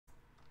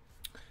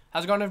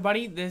How's it going,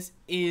 everybody? This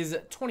is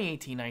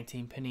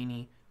 2018-19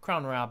 Panini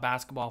Crown Royale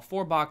Basketball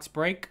 4-box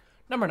break,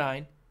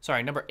 number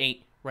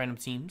 8, random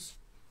teams.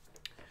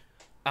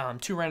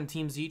 2 random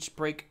teams each,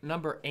 break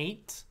number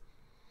 8.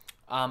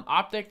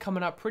 Optic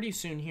coming up pretty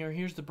soon here.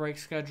 Here's the break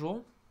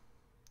schedule.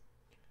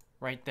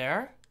 Right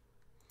there.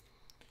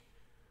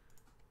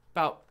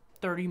 About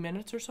 30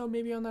 minutes or so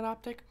maybe on that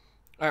Optic.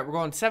 Alright, we're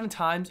going 7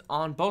 times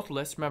on both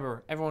lists.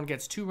 Remember, everyone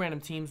gets 2 random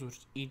teams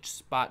with each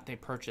spot they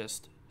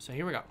purchased. So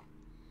here we go.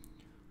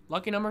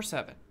 Lucky number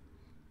 7.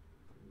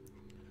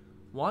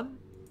 1,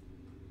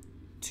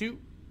 2,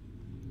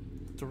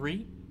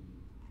 3,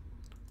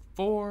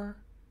 4,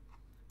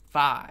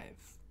 5,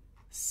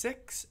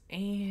 6,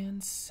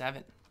 and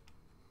 7.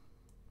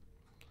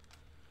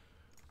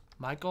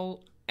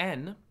 Michael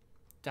N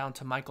down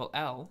to Michael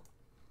L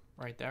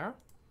right there.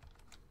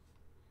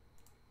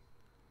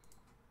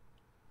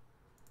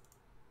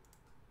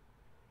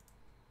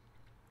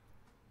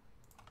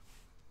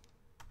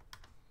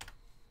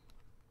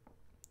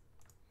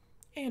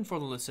 And for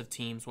the list of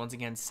teams, once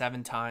again,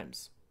 7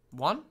 times.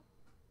 1,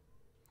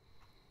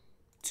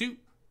 2,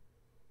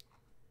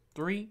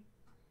 3,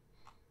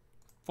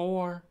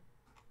 4,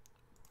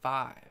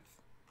 5,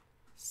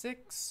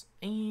 6,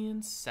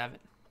 and 7.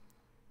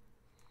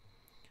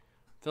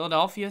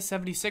 Philadelphia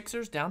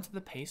 76ers down to the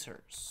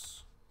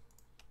Pacers.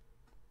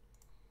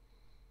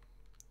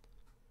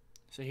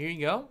 So here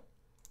you go.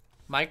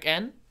 Mike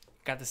N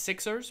got the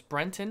Sixers.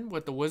 Brenton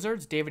with the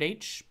Wizards. David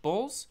H,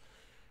 Bulls.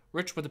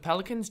 Rich with the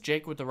Pelicans,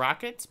 Jake with the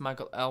Rockets,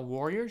 Michael L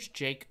Warriors,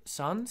 Jake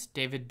Suns,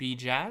 David B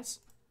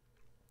Jazz,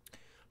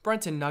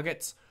 Brenton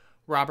Nuggets,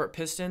 Robert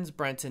Pistons,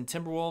 Brenton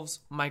Timberwolves,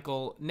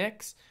 Michael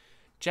Knicks,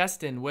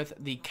 Justin with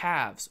the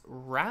Cavs,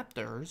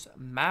 Raptors,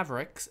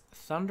 Mavericks,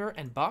 Thunder,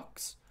 and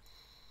Bucks,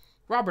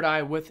 Robert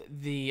I with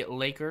the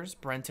Lakers,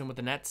 Brenton with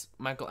the Nets,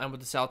 Michael M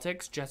with the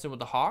Celtics, Justin with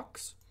the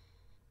Hawks,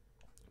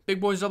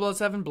 Big Boys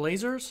 007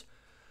 Blazers,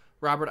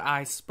 Robert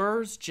I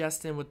Spurs,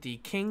 Justin with the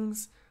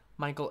Kings,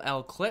 Michael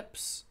L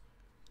Clips,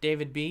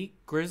 David B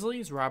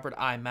Grizzlies, Robert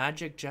I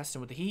Magic,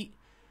 Justin with the Heat,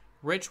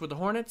 Rich with the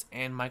Hornets,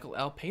 and Michael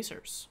L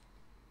Pacers.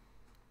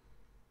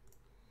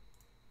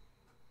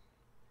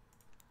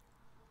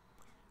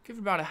 Give it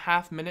about a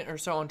half minute or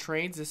so on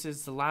trades. This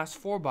is the last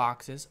 4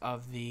 boxes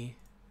of the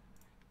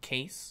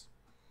case.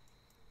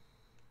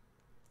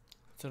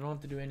 So I don't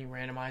have to do any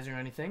randomizing or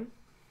anything.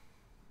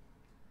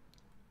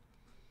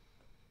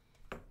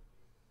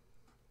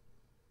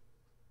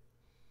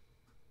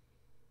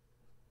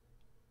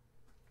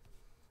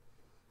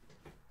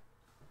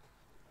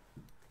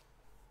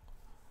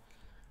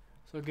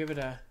 So give it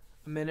a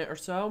minute or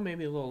so,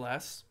 maybe a little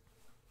less.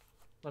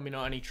 Let me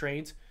know any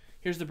trades.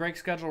 Here's the break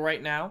schedule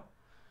right now.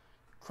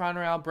 Crown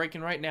Royale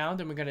breaking right now.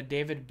 Then we got a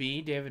David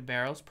B, David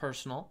Barrows,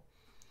 personal.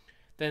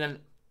 Then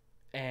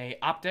a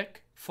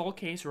Optic, full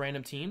case,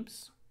 random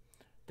teams.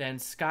 Then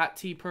Scott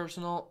T,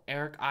 personal.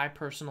 Eric I,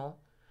 personal.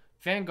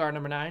 Vanguard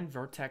number 9,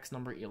 Vertex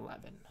number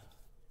 11.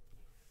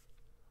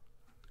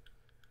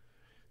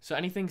 So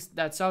anything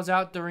that sells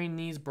out during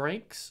these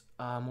breaks,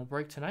 will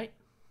break tonight.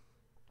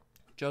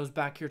 Joe's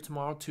back here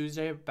tomorrow,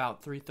 Tuesday,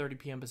 about 3:30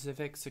 p.m.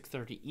 Pacific,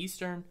 6:30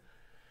 Eastern.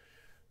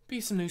 Be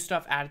some new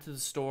stuff added to the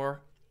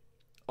store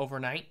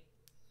overnight,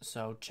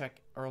 so check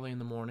early in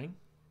the morning.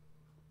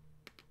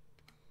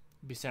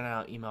 Be sending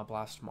out email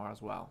blasts tomorrow as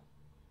well.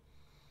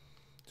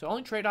 So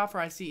only trade offer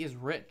I see is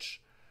Rich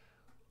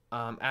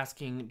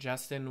asking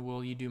Justin,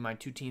 will you do my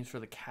 2 teams for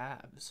the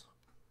Cavs?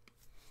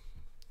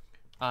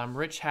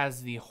 Rich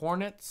has the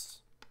Hornets.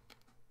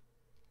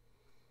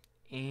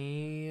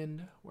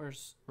 And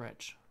where's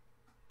Rich?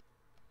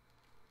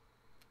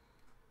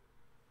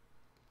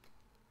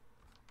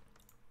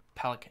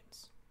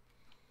 Pelicans.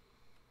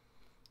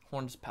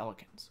 Hornets,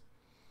 Pelicans.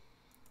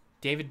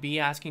 David B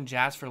asking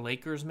Jazz for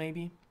Lakers,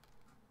 maybe.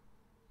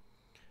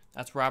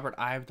 That's Robert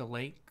I of the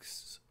Lake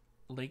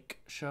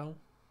Show.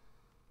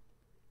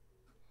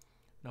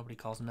 Nobody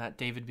calls him that.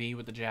 David B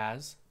with the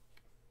Jazz.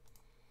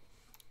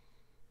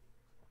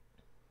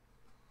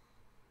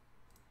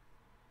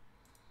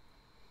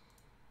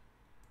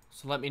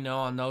 So let me know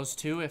on those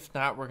 2. If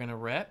not, we're going to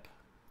rip.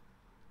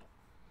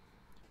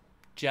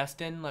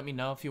 Justin, let me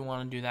know if you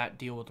want to do that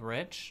deal with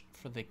Rich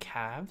for the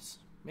Cavs,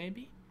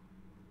 maybe.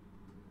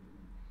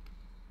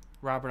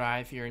 Robert I,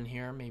 if you're in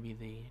here, maybe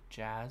the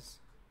Jazz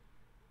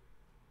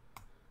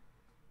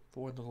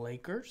for the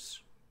Lakers.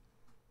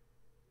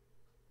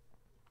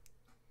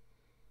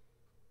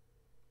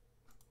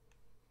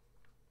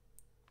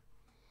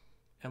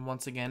 And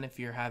once again, if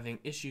you're having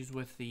issues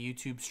with the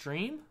YouTube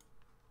stream,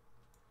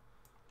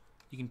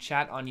 you can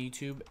chat on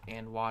YouTube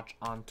and watch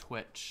on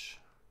Twitch.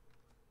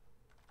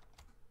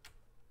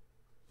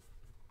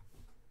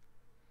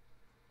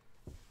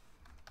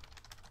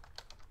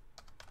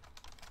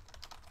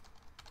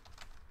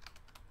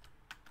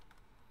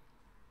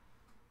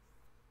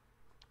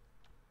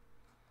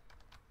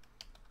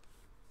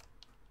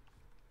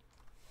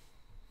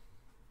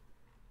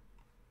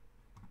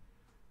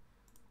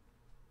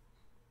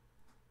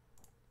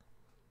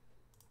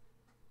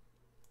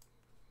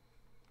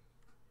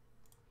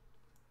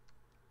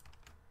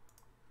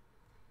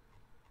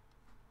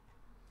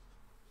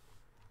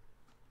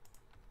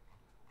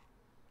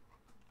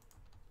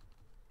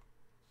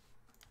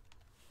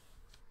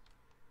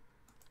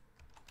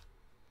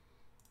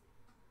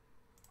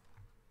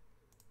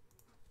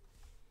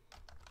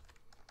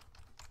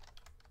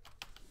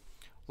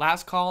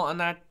 Last call on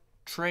that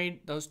trade,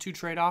 those 2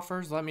 trade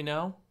offers. Let me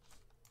know.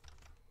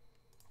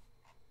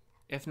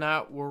 If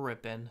not, we're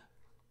ripping.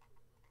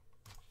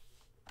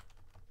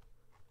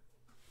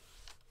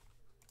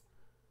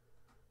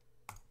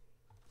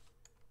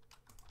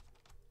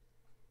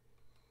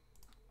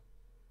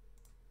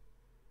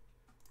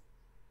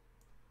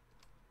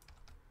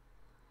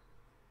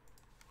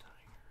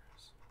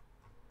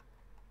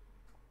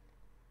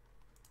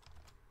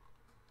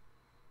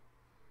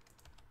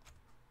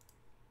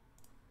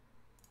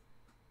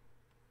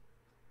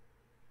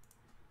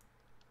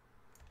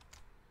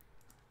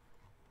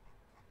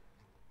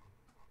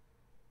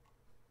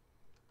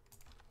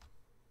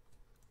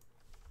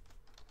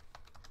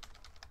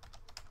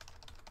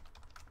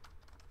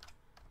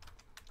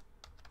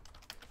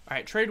 All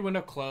right, trade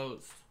window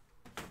closed.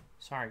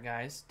 Sorry,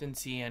 guys. Didn't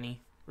see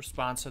any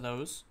response to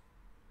those.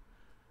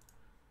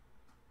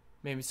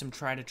 Maybe some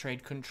try to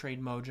trade, couldn't trade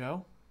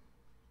mojo.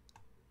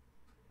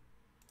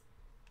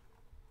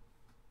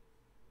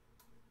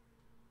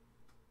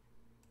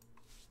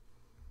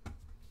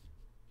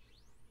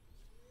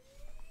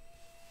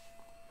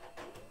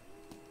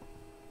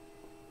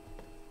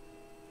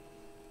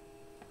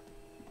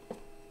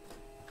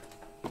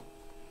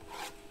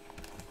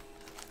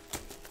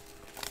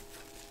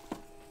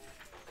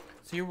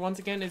 So here, once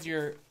again, is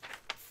your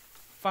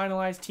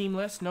finalized team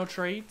list. No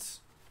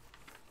trades.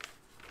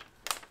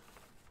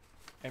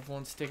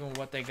 Everyone's sticking with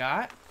what they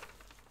got.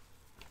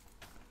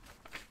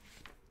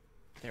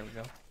 There we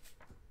go.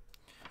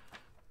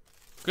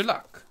 Good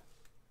luck.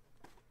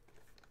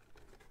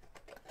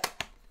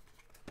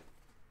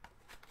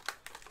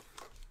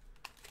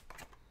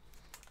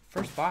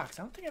 First box.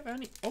 I don't think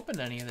I've opened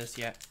any of this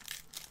yet.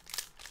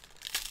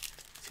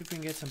 See if we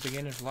can get some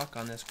beginner's luck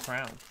on this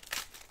crown.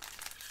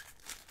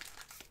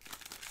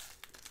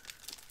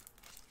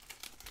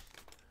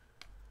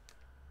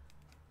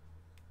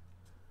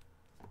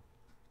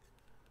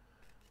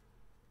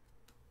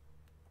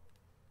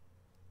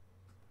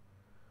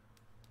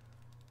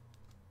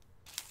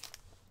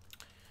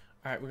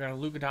 All right, we got a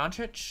Luka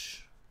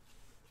Doncic,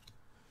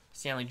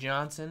 Stanley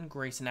Johnson,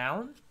 Grayson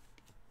Allen,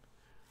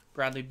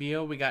 Bradley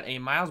Beal. We got a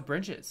Miles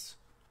Bridges,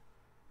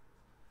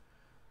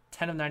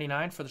 10 of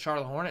 99 for the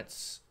Charlotte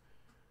Hornets.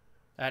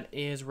 That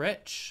is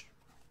Rich.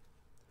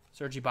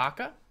 Serge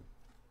Ibaka,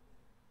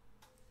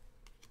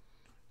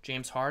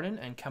 James Harden,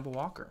 and Kemba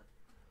Walker.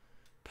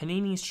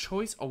 Panini's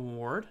Choice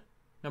Award,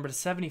 number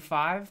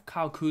 75,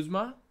 Kyle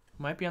Kuzma.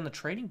 Might be on the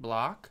trading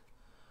block.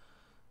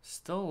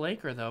 Still a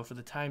Laker, though, for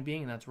the time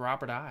being. That's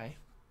Robert I.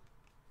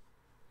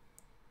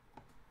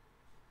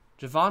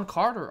 Javon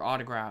Carter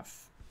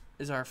autograph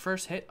is our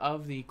first hit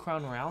of the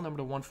Crown Royale,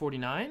 number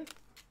 149.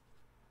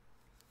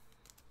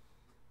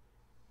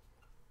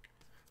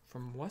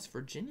 From West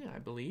Virginia, I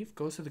believe.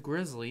 Goes to the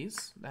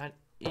Grizzlies. That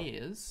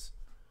is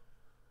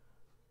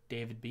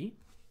David B.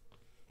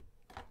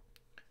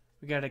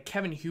 We got a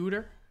Kevin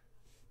Huerter.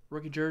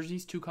 Rookie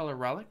jerseys, 2-color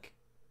relic.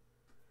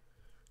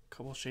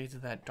 Couple shades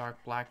of that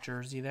dark black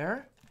jersey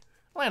there.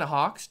 Atlanta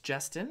Hawks,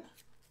 Justin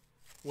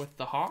with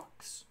the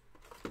Hawks.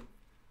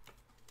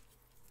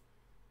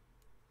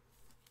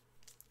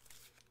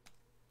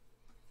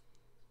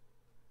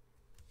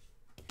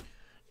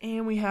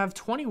 And we have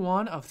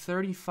 21 of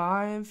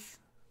 35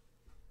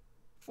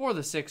 for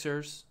the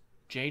Sixers,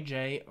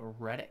 J.J.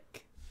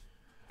 Redick.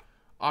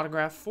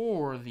 Autograph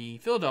for the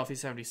Philadelphia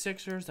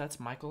 76ers,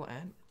 that's Michael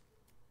N.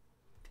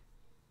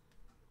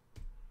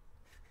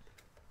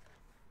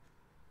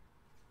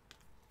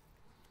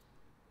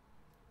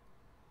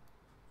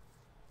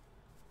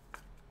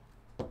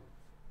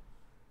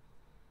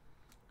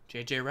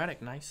 J.J.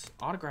 Redick, nice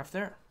autograph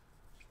there.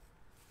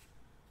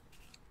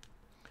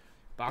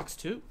 Box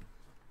 2.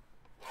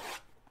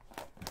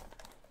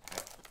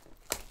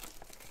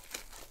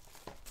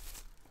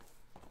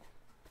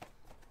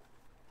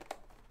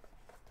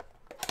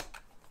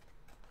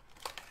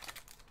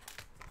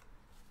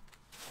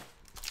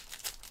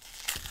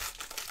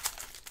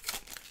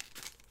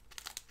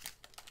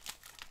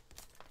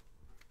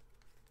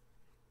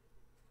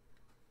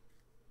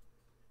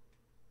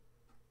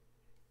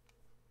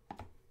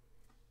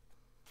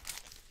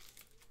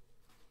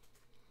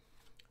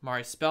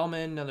 Mari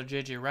Spellman, another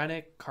J.J.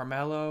 Redick,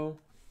 Carmelo,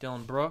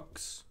 Dylan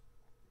Brooks,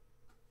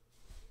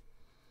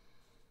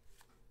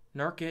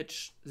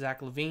 Nurkic, Zach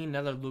LaVine,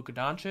 another Luka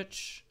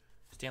Doncic,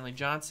 Stanley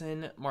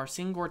Johnson,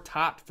 Marcin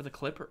Gortat for the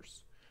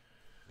Clippers.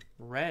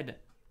 Red,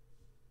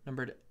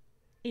 numbered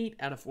 8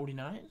 out of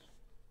 49.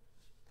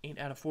 8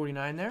 out of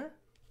 49 there.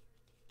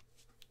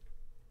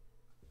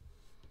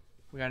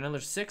 We got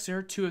another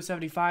Sixer, 2 of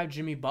 75,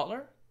 Jimmy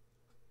Butler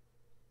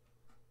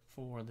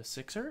for the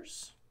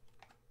Sixers.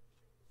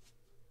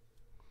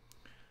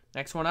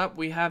 Next one up,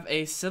 we have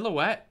a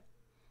silhouette.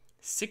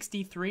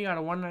 63 out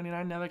of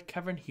 199, another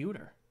Kevin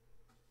Huerter,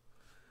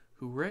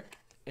 who Rick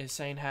is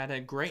saying had a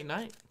great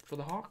night for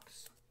the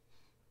Hawks.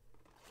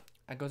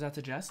 That goes out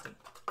to Justin.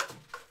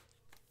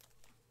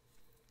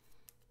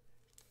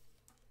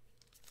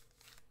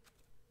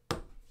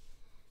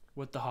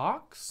 With the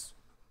Hawks.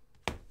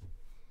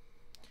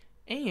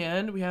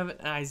 And we have an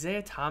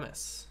Isaiah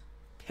Thomas.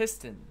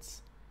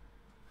 Pistons.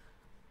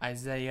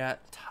 Isaiah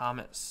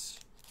Thomas.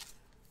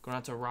 Going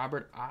on to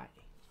Robert I.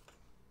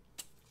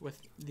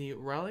 With the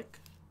relic.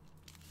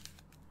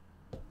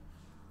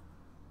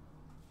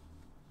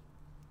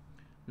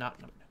 Not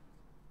numbered.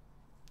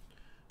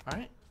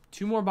 Alright.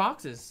 2 more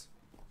boxes.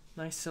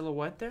 Nice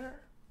silhouette there.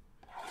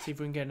 See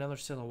if we can get another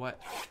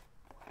silhouette.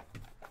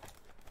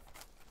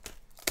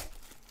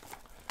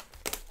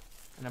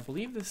 And I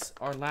believe this is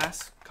our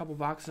last couple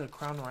boxes of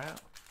Crown Royale.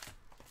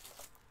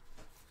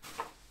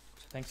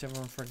 So thanks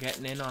everyone for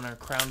getting in on our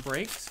Crown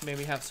breaks.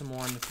 Maybe have some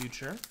more in the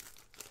future.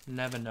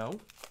 Never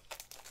know.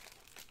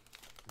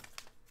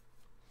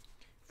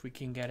 If we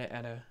can get it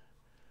at a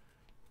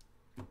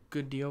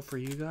good deal for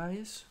you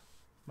guys,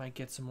 might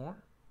get some more.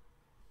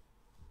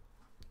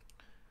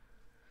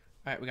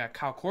 Alright, we got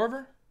Kyle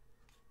Korver,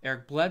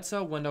 Eric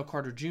Bledsoe, Wendell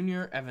Carter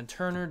Jr., Evan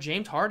Turner,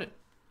 James Harden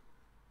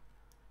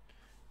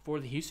for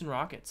the Houston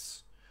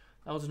Rockets.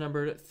 That was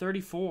numbered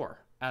 34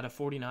 out of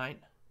 49.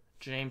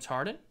 James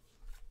Harden.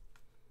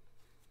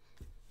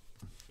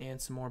 And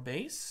some more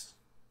base.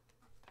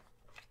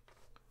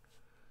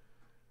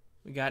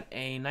 We got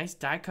a nice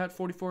die cut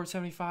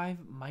 44/75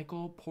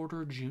 Michael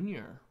Porter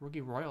Jr.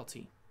 rookie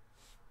royalty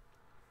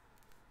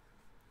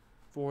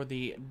for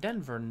the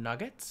Denver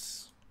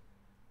Nuggets.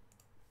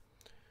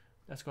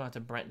 That's going out to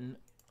Brenton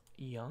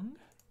Young.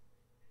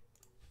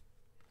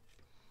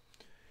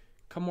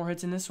 Couple more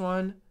hits in this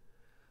one.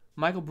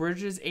 Michael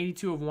Bridges,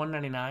 82 of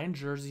 199,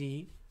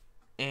 jersey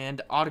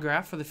and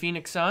autograph for the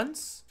Phoenix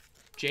Suns.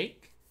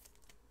 Jake.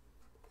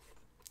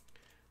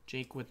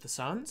 Jake with the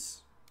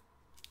Suns.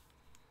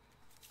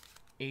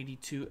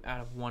 82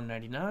 out of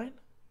 199.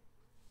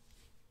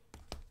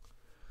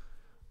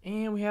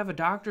 And we have a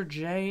Dr.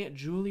 J.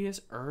 Julius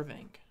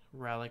Erving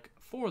relic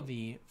for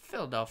the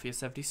Philadelphia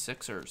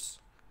 76ers.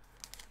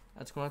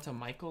 That's going out to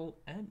Michael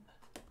N.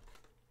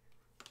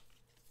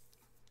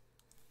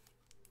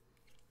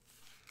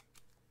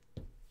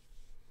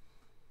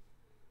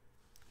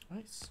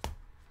 Nice.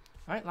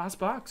 All right, last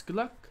box. Good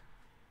luck.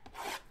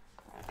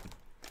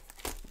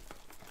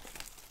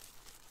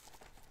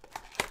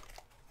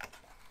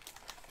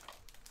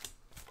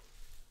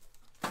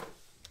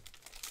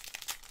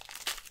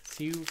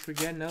 See if we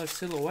get another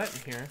silhouette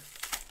in here.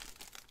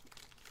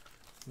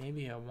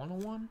 Maybe a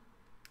 101.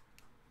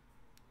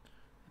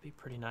 That'd be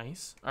pretty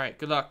nice. All right,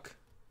 good luck.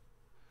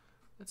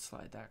 Let's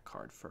slide that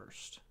card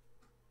first.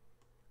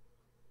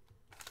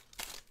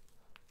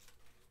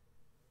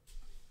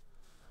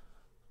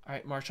 All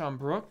right, Marshawn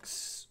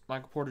Brooks,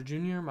 Michael Porter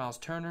Jr., Miles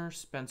Turner,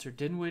 Spencer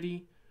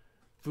Dinwiddie,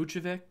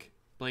 Vucevic,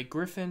 Blake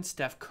Griffin,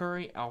 Steph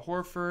Curry, Al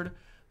Horford,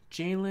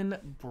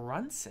 Jalen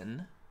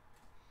Brunson.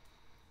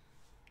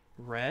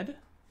 Red,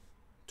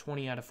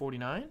 20 out of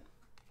 49.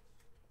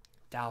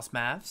 Dallas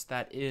Mavs,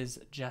 that is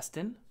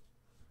Justin.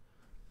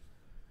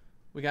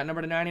 We got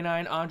number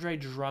 99, Andre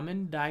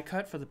Drummond, die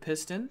cut for the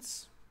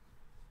Pistons.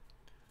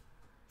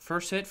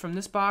 First hit from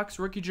this box,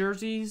 rookie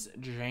jerseys,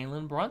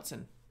 Jalen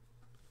Brunson.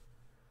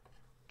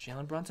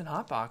 Jalen Brunson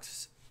hot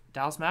box,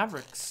 Dallas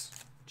Mavericks,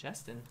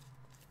 Justin.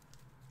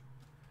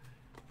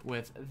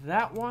 With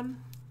that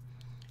one,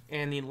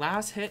 and the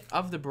last hit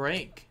of the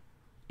break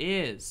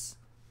is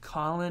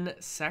Colin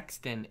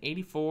Sexton,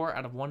 84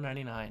 out of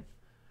 199.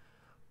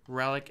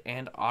 Relic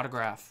and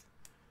autograph.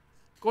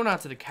 Going out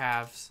to the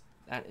Cavs,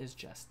 that is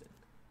Justin.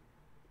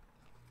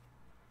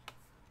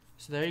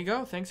 So there you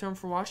go. Thanks everyone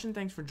for watching.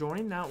 Thanks for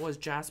joining. That was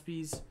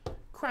Jaspy's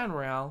Crown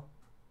Royale.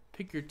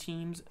 Pick your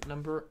teams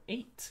number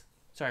 8.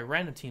 Sorry,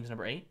 random teams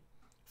number 8.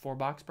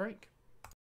 4-box break.